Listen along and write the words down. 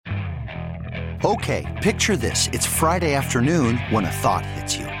Okay, picture this. It's Friday afternoon when a thought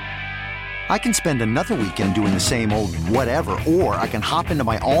hits you. I can spend another weekend doing the same old whatever, or I can hop into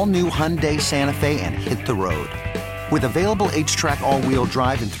my all-new Hyundai Santa Fe and hit the road. With available H-Track all-wheel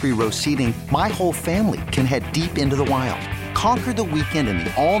drive and 3-row seating, my whole family can head deep into the wild. Conquer the weekend in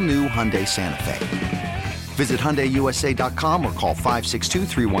the all-new Hyundai Santa Fe. Visit HyundaiUSA.com or call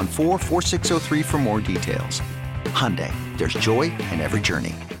 562-314-4603 for more details. Hyundai, there's joy in every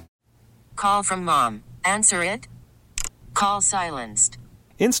journey. Call from mom. Answer it. Call silenced.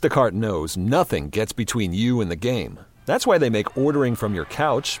 Instacart knows nothing gets between you and the game. That's why they make ordering from your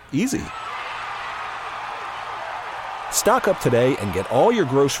couch easy. Stock up today and get all your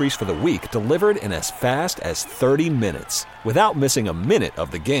groceries for the week delivered in as fast as 30 minutes without missing a minute of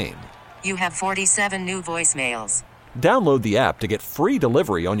the game. You have 47 new voicemails. Download the app to get free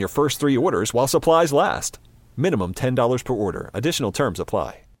delivery on your first 3 orders while supplies last. Minimum $10 per order. Additional terms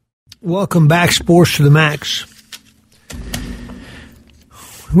apply. Welcome back, Sports to the Max.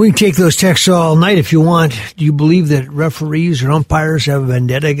 We can take those texts all night if you want. Do you believe that referees or umpires have a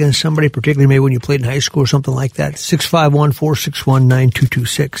vendetta against somebody, particularly maybe when you played in high school or something like that?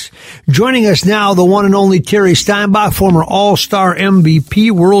 651-461-9226. Joining us now, the one and only Terry Steinbach, former All-Star MVP,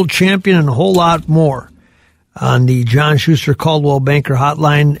 world champion, and a whole lot more on the John Schuster Coldwell Banker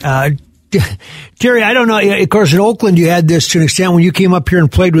Hotline. Terry, I don't know. Of course, in Oakland, you had this to an extent. When you came up here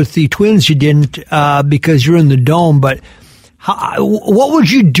and played with the Twins, you didn't because you're in the Dome, but what would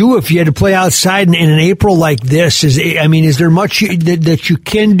you do if you had to play outside in an April like this? Is there much that you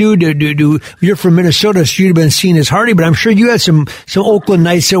can do? You're from Minnesota, so you'd have been seen as hardy, but I'm sure you had some Oakland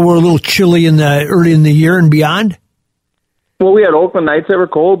nights that were a little chilly early in the year and beyond. Well, we had Oakland nights that were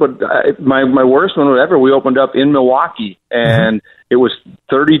cold, but my worst one ever, we opened up in Milwaukee, and it was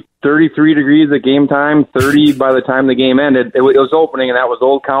 33 degrees at game time, 30 by the time the game ended. It was opening, and that was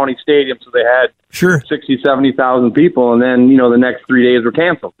Old County Stadium, so they had 60,000, 70,000 people, and then, the next 3 days were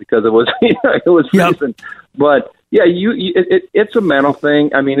canceled because it was it was freezing. Yep. But, yeah, it's a mental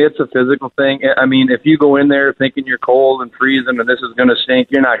thing. I mean, it's a physical thing. I mean, if you go in there thinking you're cold and freezing and this is going to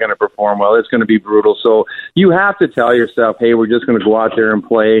stink, you're not going to perform well. It's going to be brutal. So you have to tell yourself, hey, we're just going to go out there and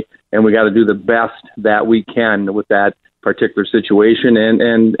play, and we got to do the best that we can with that particular situation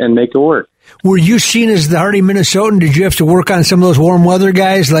and make it work. Were you seen as the hardy Minnesotan? Did you have to work on some of those warm weather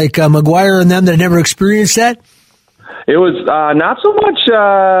guys like McGuire and them that never experienced that? It was not so much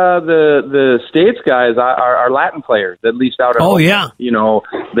the States guys, our Latin players, at least out at home. Yeah.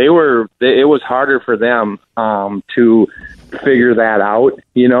 It was harder for them to figure that out,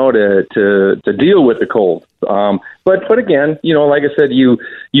 to deal with the cold. But again, like I said, you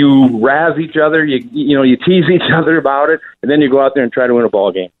razz each other, you tease each other about it, and then you go out there and try to win a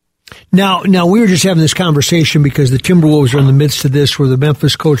ball game. Now we were just having this conversation because the Timberwolves are in the midst of this, where the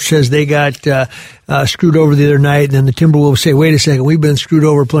Memphis coach says they got screwed over the other night, and then the Timberwolves say, "Wait a second, we've been screwed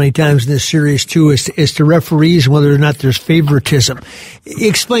over plenty of times in this series too." As to referees and whether or not there's favoritism.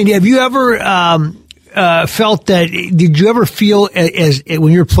 Explain. Have you ever felt that? Did you ever feel as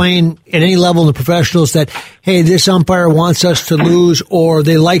when you're playing at any level in the professionals that, hey, this umpire wants us to lose, or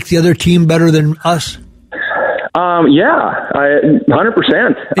they like the other team better than us?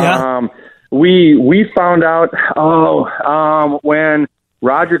 100%. Yeah. We found out when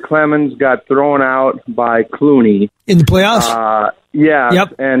Roger Clemens got thrown out by Clooney in the playoffs.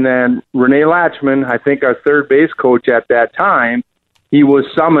 Yep. And then Renee Latchman, I think our third base coach at that time, he was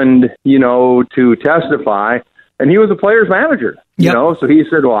summoned, to testify, and he was the player's manager. So he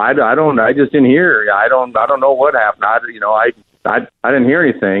said, "Well, I just didn't hear. I don't know what happened. I didn't hear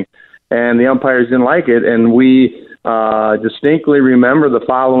anything." And the umpires didn't like it, and we distinctly remember the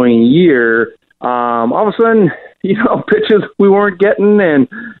following year, all of a sudden, pitches we weren't getting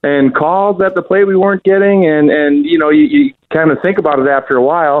and calls at the plate we weren't getting, and you kind of think about it after a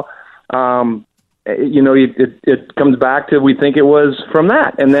while. It comes back to we think it was from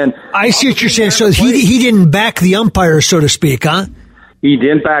that, and then I see what you're saying. So he didn't back the umpire, so to speak, huh? He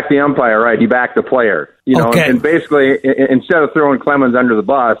didn't back the umpire, right? He backed the player. Okay. And basically, instead of throwing Clemens under the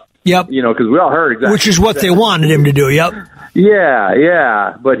bus. Yep. Because we all heard exactly. Which is what they wanted him to do. Yep.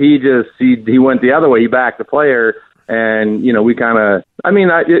 Yeah. But he went the other way. He backed the player, and we kind of.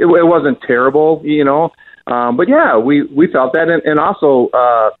 It wasn't terrible, but yeah, we felt that, and also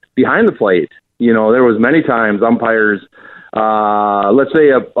behind the plate, there was many times umpires. Let's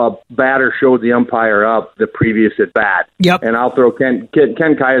say a batter showed the umpire up the previous at bat. Yep. And I'll throw Ken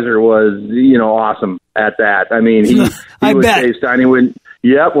Kaiser was awesome at that. He would say, Steiny, when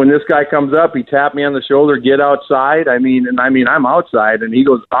this guy comes up, he tapped me on the shoulder, get outside. I'm outside, and he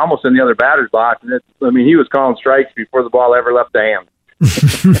goes almost in the other batter's box. And he was calling strikes before the ball ever left the hand.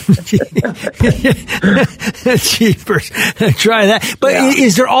 Jeepers. Try that. But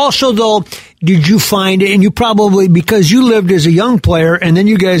is there also, though, did you find, and you probably, because you lived as a young player and then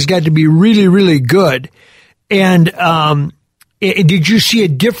you guys got to be really, really good, and did you see a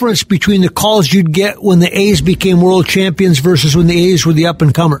difference between the calls you'd get when the A's became world champions versus when the A's were the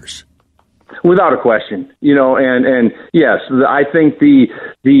up-and-comers? Without a question, and yes, I think the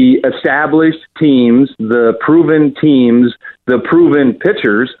established teams, the proven teams, the proven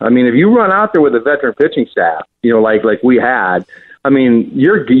pitchers. I mean, if you run out there with a veteran pitching staff, like we had, I mean,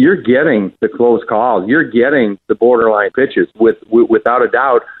 you're getting the close calls, you're getting the borderline pitches without a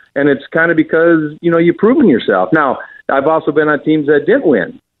doubt, and it's kind of because you've proven yourself. Now, I've also been on teams that didn't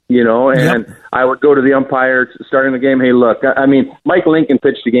win. And yep. I would go to the umpire starting the game. Hey, look, I mean, Mike Lincoln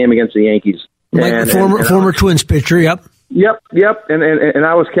pitched a game against the Yankees. Former Twins pitcher, yep. Yep. And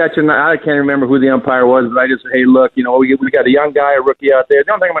I was catching, I can't remember who the umpire was, but I just said, hey, look, we got a young guy, a rookie out there.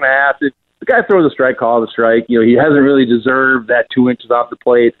 The only thing I'm going to ask is, the guy throws a strike, call the strike. He hasn't really deserved that 2 inches off the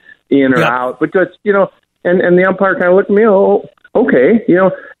plate, in or out. But just, and the umpire kind of looked at me, oh, okay,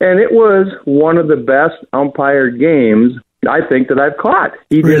 and it was one of the best umpired games I think that I've caught.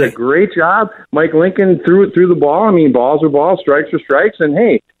 He did a great job. Mike Lincoln threw the ball. I mean, balls are balls, strikes are strikes, and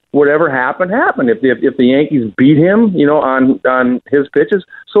hey, whatever happened. If the Yankees beat him, on his pitches,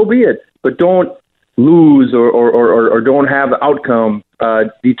 so be it. But don't lose or don't have the outcome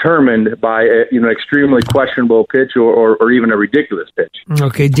determined by an extremely questionable pitch or even a ridiculous pitch.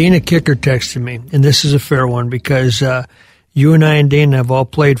 Okay, Dana Kicker texted me, and this is a fair one because you and I and Dana have all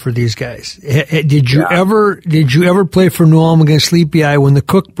played for these guys. Did you ever play for New Ulm against Sleepy Eye when the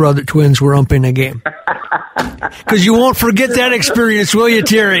Cook brother twins were umping a game? Because you won't forget that experience, will you,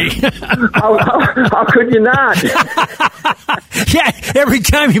 Terry? How could you not? Yeah, every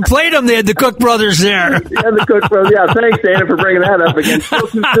time you played them, they had the Cook brothers there. Yeah, the Cook brothers. Yeah, thanks, Dana, for bringing that up again. Still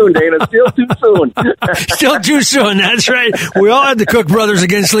too soon, Dana. Still too soon. Still too soon. That's right. We all had the Cook brothers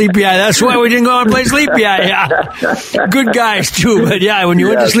against Sleepy Eye. That's why we didn't go out and play Sleepy Eye. Yeah, good guys too. But yeah, when you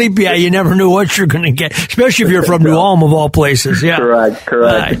went to Sleepy Eye, you never knew what you're going to get, especially if you're from New Ulm of all places. Yeah, correct.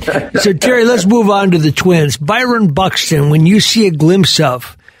 Right. So Terry, let's move on to the Twins. Byron Buxton, when you see a glimpse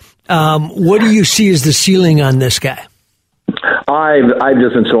of, what do you see as the ceiling on this guy? I've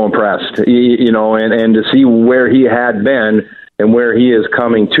just been so impressed, and to see where he had been and where he is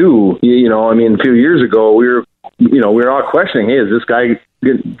coming to. I mean, a few years ago we were all questioning, hey, is this guy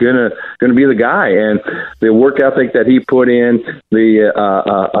gonna be the guy? And the work ethic that he put in, the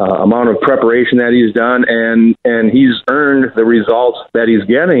amount of preparation that he's done, and he's earned the results that he's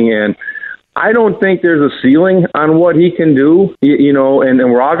getting. And I don't think there's a ceiling on what he can do, and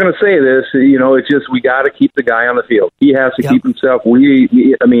we're all going to say this, it's just we got to keep the guy on the field. He has to keep himself.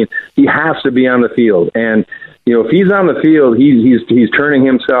 He has to be on the field. And, if he's on the field, he's turning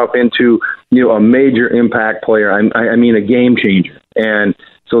himself into, a major impact player. I mean, a game changer. And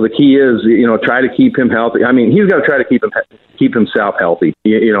so the key is, try to keep him healthy. I mean, he's got to try to keep himself healthy,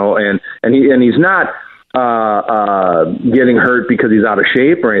 and he's not getting hurt because he's out of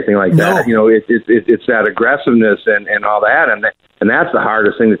shape or anything like that. It's that aggressiveness and all that, and that's the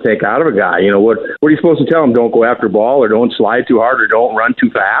hardest thing to take out of a guy. What are you supposed to tell him? Don't go after ball, or don't slide too hard, or don't run too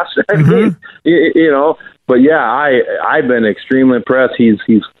fast. But yeah, I've been extremely impressed.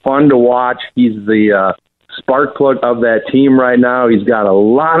 He's fun to watch. He's the spark plug of that team right now. He's got a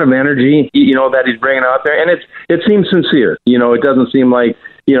lot of energy, that he's bringing out there, and it seems sincere. It doesn't seem like,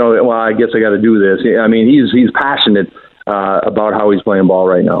 well, I guess I got to do this. I mean, he's passionate about how he's playing ball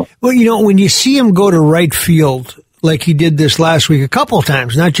right now. Well, when you see him go to right field, like he did this last week a couple of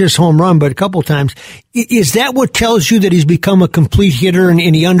times, not just home run, but a couple of times, is that what tells you that he's become a complete hitter and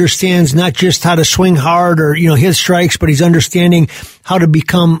he understands not just how to swing hard or, hit strikes, but he's understanding how to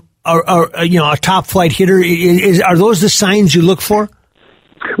become a top flight hitter? Are those the signs you look for?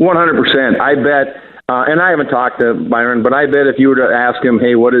 100%. I bet. And I haven't talked to Byron, but I bet if you were to ask him,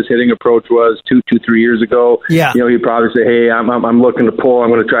 hey, what his hitting approach was 2-3 years ago, he'd probably say, hey, I'm looking to pull, I'm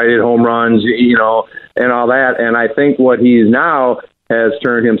going to try to hit home runs, and all that. And I think what he's now has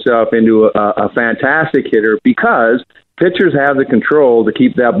turned himself into a fantastic hitter because pitchers have the control to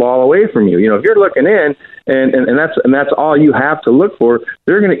keep that ball away from you. If you're looking in and that's all you have to look for,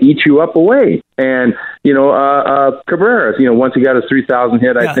 they're going to eat you up away. And, Cabrera, once he got his 3,000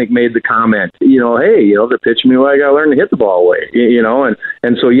 hit, I think made the comment, hey, they're pitching me, well, I got to learn to hit the ball away,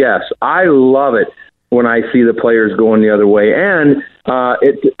 and so, yes, I love it. when I see the players going the other way. And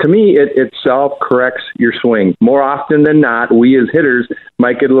to me, it self-corrects your swing. More often than not, we as hitters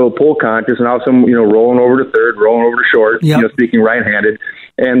might get a little pull conscious, and all of a sudden, rolling over to third, rolling over to short, Yep. Speaking right-handed.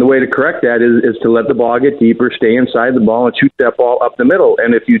 And the way to correct that is to let the ball get deeper, stay inside the ball, and shoot that ball up the middle.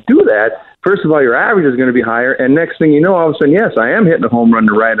 And if you do that, first of all, your average is going to be higher. And next thing you know, all of a sudden, yes, I am hitting a home run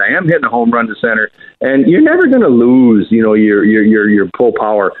to right. I am hitting a home run to center. And you're never going to lose, your pull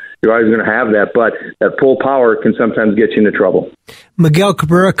power. You're always going to have that. But that pull power can sometimes get you into trouble. Miguel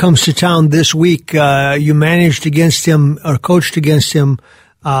Cabrera comes to town this week. You managed against him or coached against him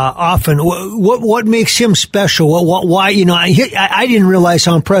often. What makes him special? Why? I didn't realize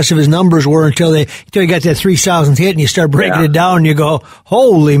how impressive his numbers were until you got that 3,000th hit and you start breaking it down and you go,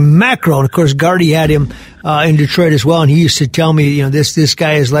 holy mackerel. And of course, Gardy had him in Detroit as well, and he used to tell me, this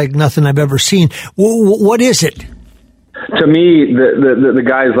guy is like nothing I've ever seen. What is it? To me, the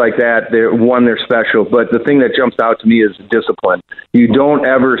guys like that, they're special. But the thing that jumps out to me is discipline. You don't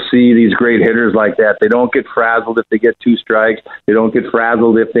ever see these great hitters like that. They don't get frazzled if they get 2 strikes. They don't get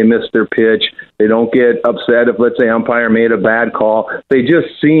frazzled if they miss their pitch. They don't get upset if, let's say, umpire made a bad call. They just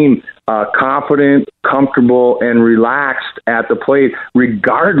seem confident, comfortable, and relaxed at the plate,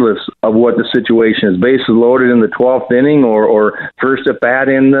 regardless of what the situation is. Bases loaded in the 12th inning or first at bat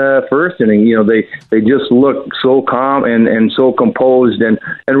in the first inning. They just look so calm and so composed, and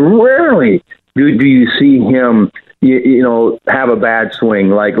rarely do you see him have a bad swing,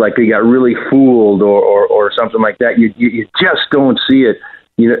 like he got really fooled or something like that. You just don't see it,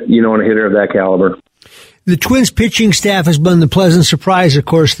 in a hitter of that caliber. The Twins pitching staff has been the pleasant surprise. Of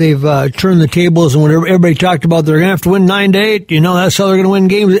course, they've turned the tables, and when everybody talked about they're going to have to win 9-8, that's how they're going to win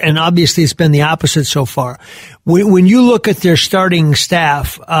games. And obviously, it's been the opposite so far. When you look at their starting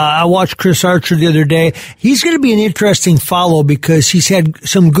staff, I watched Chris Archer the other day. He's going to be an interesting follow because he's had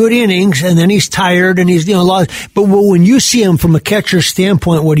some good innings, and then he's tired, and he's lost. But when you see him from a catcher's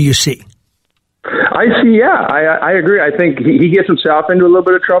standpoint, what do you see? I see. Yeah, I agree. I think he gets himself into a little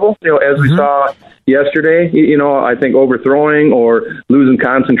bit of trouble. As we saw yesterday, I think overthrowing or losing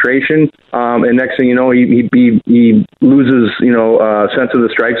concentration, and next thing you know, he loses sense of the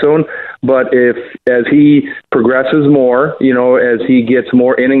strike zone. But as he progresses more, as he gets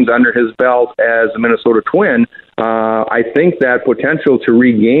more innings under his belt as a Minnesota Twin, I think that potential to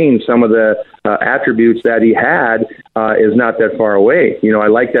regain some of the attributes that he had is not that far away. I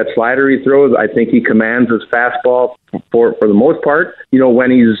like that slider he throws. I think he commands his fastball for the most part.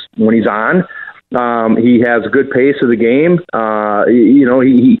 When he's on. He has good pace of the game.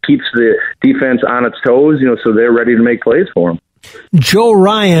 He keeps the defense on its toes, so they're ready to make plays for him. Joe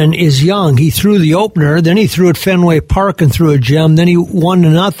Ryan is young. He threw the opener, then he threw at Fenway Park and threw a gem. Then he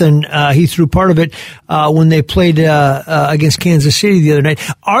 1-0. He threw part of it when they played against Kansas City the other night.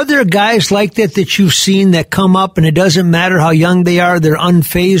 Are there guys like that you've seen that come up and it doesn't matter how young they are, they're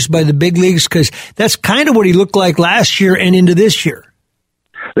unfazed by the big leagues? Because that's kind of what he looked like last year and into this year.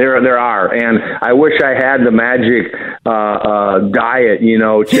 There are, and I wish I had the magic diet,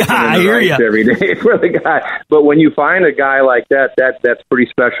 chicken and rice every day for the guy. But when you find a guy like that's pretty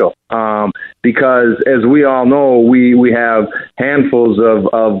special. Because as we all know, we have handfuls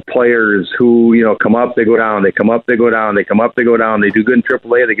of players who come up, they go down, they come up, they go down, they come up, they go down. They do good in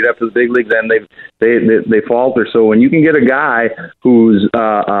AAA, they get up to the big leagues, and they falter. So when you can get a guy who's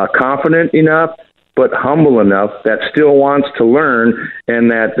confident enough, but humble enough that still wants to learn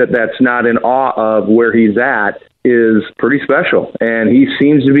and that's not in awe of where he's at is pretty special. And he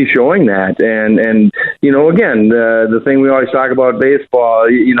seems to be showing that. And again, the thing we always talk about baseball,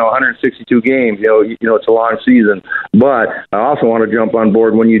 162 games, it's a long season. But I also want to jump on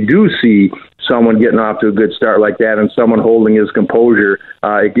board when you do see someone getting off to a good start like that and someone holding his composure,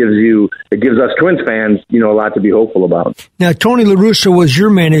 it gives us Twins fans, a lot to be hopeful about. Now, Tony La Russa was your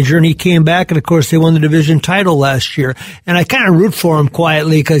manager, and he came back, and of course they won the division title last year. And I kind of root for him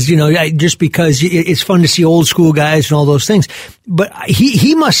quietly because, just because it's fun to see old school guys and all those things. But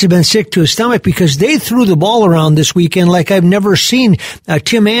he must have been sick to his stomach because they threw the ball around this weekend like I've never seen.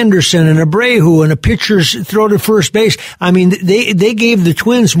 Tim Anderson and Abreu and a pitcher's throw to first base. I mean, they gave the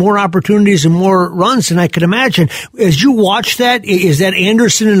Twins more opportunities and more runs than I could imagine. As you watch that, is that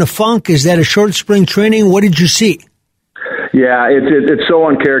Anderson in a funk? Is that a short spring training? What did you see? Yeah, it's so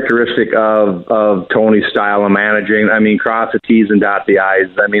uncharacteristic of Tony's style of managing. I mean, cross the T's and dot the I's.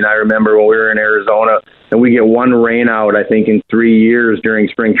 I mean, I remember when we were in Arizona and we get one rain out, I think, in 3 years during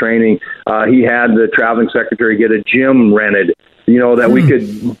spring training. He had the traveling secretary get a gym rented, that we could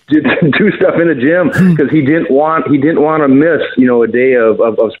do stuff in the gym because he didn't want to miss, a day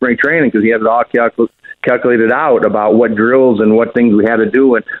of spring training because he had it all calculated out about what drills and what things we had to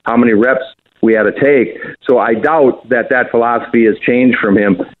do and how many reps we had to take. So I doubt that philosophy has changed from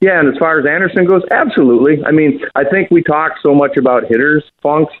him. Yeah, and as far as Anderson goes, absolutely. I mean, I think we talk so much about hitters,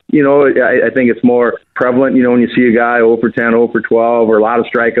 Funks. I think it's more prevalent, when you see a guy 0 for 10, 0 for 12, or a lot of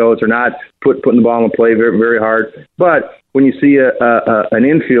strikeouts, or not putting the ball in play very, very hard. But when you see an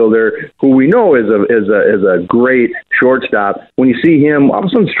infielder who we know is a great shortstop, when you see him all of a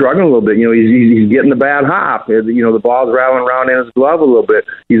sudden struggling a little bit, he's getting the bad hop. The ball's rattling around in his glove a little bit.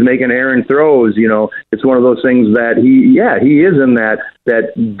 He's making errant throws. It's one of those things that he is in that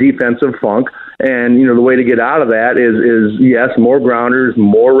defensive funk. And, the way to get out of that is yes, more grounders,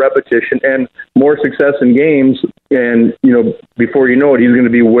 more repetition, and more success in games. And, before you know it, he's going to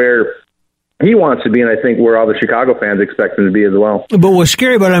be where he wants to be, and I think where all the Chicago fans expect him to be as well. But what's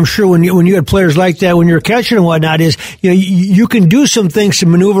scary about it, I'm sure, when you had players like that, when you're catching and whatnot, is you can do some things to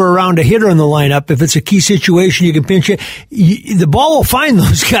maneuver around a hitter in the lineup. If it's a key situation, you can pinch it. The ball will find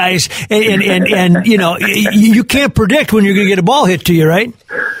those guys, and you can't predict when you're going to get a ball hit to you, right?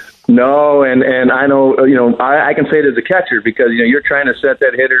 No, and I know, I can say it as a catcher because, you're trying to set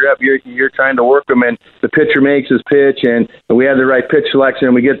that hitter up. You're trying to work him, and the pitcher makes his pitch, and we have the right pitch selection,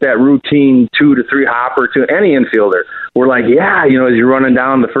 and we get that routine 2 to 3 hopper to any infielder. We're like, yeah, as you're running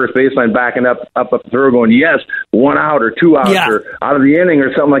down the first baseline, backing up the third, going, yes, 1 out or 2 outs or out of the inning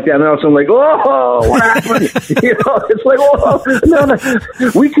or something like that. And then all of a sudden, like, oh, what happened? It's like, oh, no,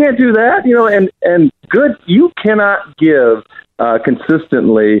 we can't do that. And good, you cannot give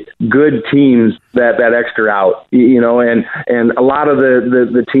consistently good teams that extra out, and a lot of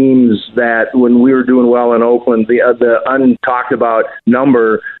the teams that when we were doing well in Oakland, the untalked about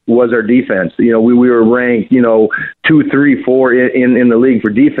number was our defense. We were ranked 2, 3, 4 in the league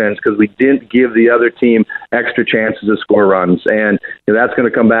for defense because we didn't give the other team extra chances to score runs, and that's going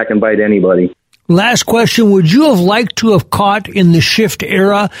to come back and bite anybody. Last question, would you have liked to have caught in the shift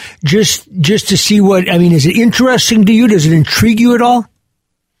era just to see is it interesting to you? Does it intrigue you at all?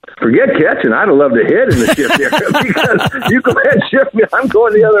 Forget catching. I'd have loved to hit in the shift era because you go ahead and shift me. I'm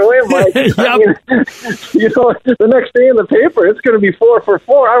going the other way, Mike. The next day in the paper, it's going to be 4 for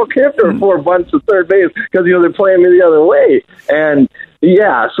 4. I don't care if there are 4 bunts to third base because, they're playing me the other way. And,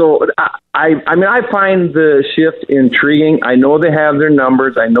 yeah, so I find the shift intriguing. I know they have their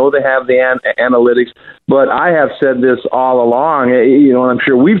numbers. I know they have the analytics. But I have said this all along, and I'm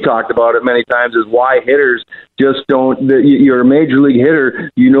sure we've talked about it many times, is why hitters just don't. You're a major league hitter.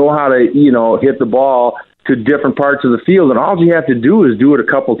 You know how to, hit the ball to different parts of the field, and all you have to do is do it a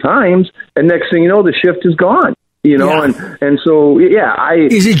couple times, and next thing you know, the shift is gone. And so, yeah.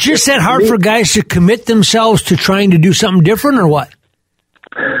 Is it just that hard for guys to commit themselves to trying to do something different, or what?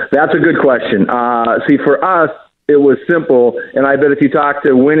 That's a good question. See, for us, it was simple, and I bet if you talk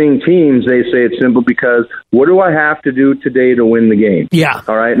to winning teams, they say it's simple because what do I have to do today to win the game? Yeah.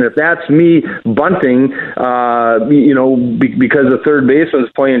 All right, and if that's me bunting, because the third baseman's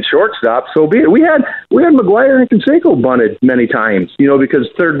playing shortstop, so be it. We had McGuire and Canseco bunted many times, because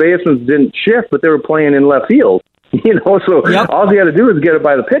third basemen didn't shift, but they were playing in left field. So all you got to do is get it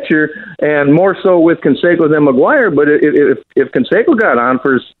by the pitcher, and more so with Canseco than McGuire. But if Canseco got on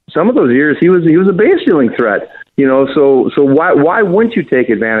for some of those years, he was a base stealing threat. So why wouldn't you take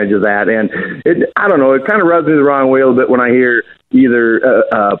advantage of that? And I don't know. It kind of rubs me the wrong way a little bit when I hear either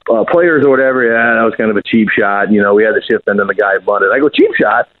players or whatever. Yeah, that was kind of a cheap shot. We had the shift and then the guy bunted. I go, cheap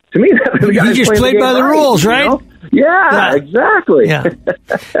shot. To me, the guy just played by the rules, right? Yeah, exactly. Yeah.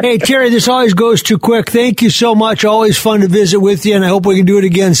 Hey, Terry, this always goes too quick. Thank you so much. Always fun to visit with you, and I hope we can do it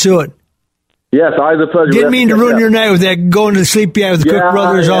again soon. Yes, always a pleasure. Didn't mean to ruin your night with that going to the sleepy eye with the Cook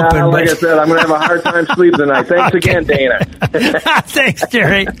Brothers Open. Like I said, I'm going to have a hard time sleeping tonight. Thanks again, Dana. Thanks,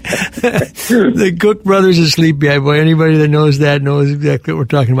 Terry. The Cook Brothers is sleepy eye, boy. Anybody that knows that knows exactly what we're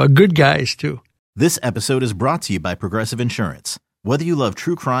talking about. Good guys, too. This episode is brought to you by Progressive Insurance. Whether you love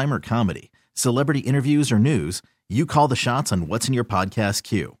true crime or comedy, celebrity interviews or news, you call the shots on what's in your podcast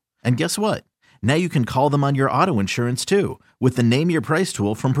queue. And guess what? Now you can call them on your auto insurance, too, with the Name Your Price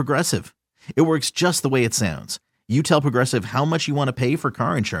tool from Progressive. It works just the way it sounds. You tell Progressive how much you want to pay for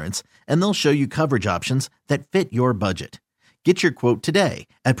car insurance, and they'll show you coverage options that fit your budget. Get your quote today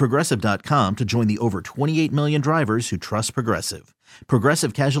at Progressive.com to join the over 28 million drivers who trust Progressive.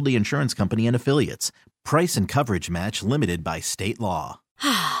 Progressive Casualty Insurance Company and Affiliates. Price and coverage match limited by state law.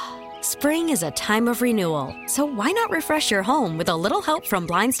 Spring is a time of renewal, so why not refresh your home with a little help from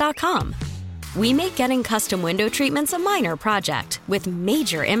Blinds.com? We make getting custom window treatments a minor project with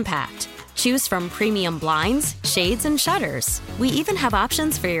major impact. Choose from premium blinds, shades, and shutters. We even have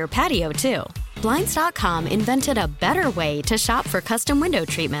options for your patio, too. Blinds.com invented a better way to shop for custom window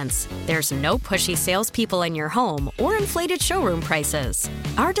treatments. There's no pushy salespeople in your home or inflated showroom prices.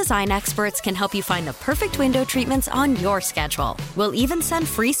 Our design experts can help you find the perfect window treatments on your schedule. We'll even send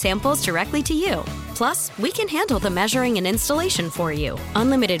free samples directly to you. Plus, we can handle the measuring and installation for you.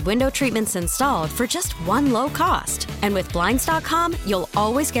 Unlimited window treatments installed for just one low cost. And with Blinds.com, you'll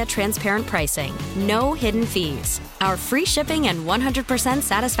always get transparent pricing. No hidden fees. Our free shipping and 100%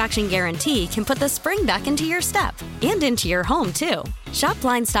 satisfaction guarantee can put the spring back into your step and into your home, too. Shop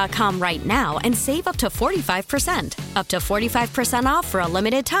Blinds.com right now and save up to 45%. Up to 45% off for a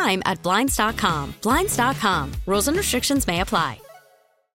limited time at Blinds.com. Blinds.com. Rules and restrictions may apply.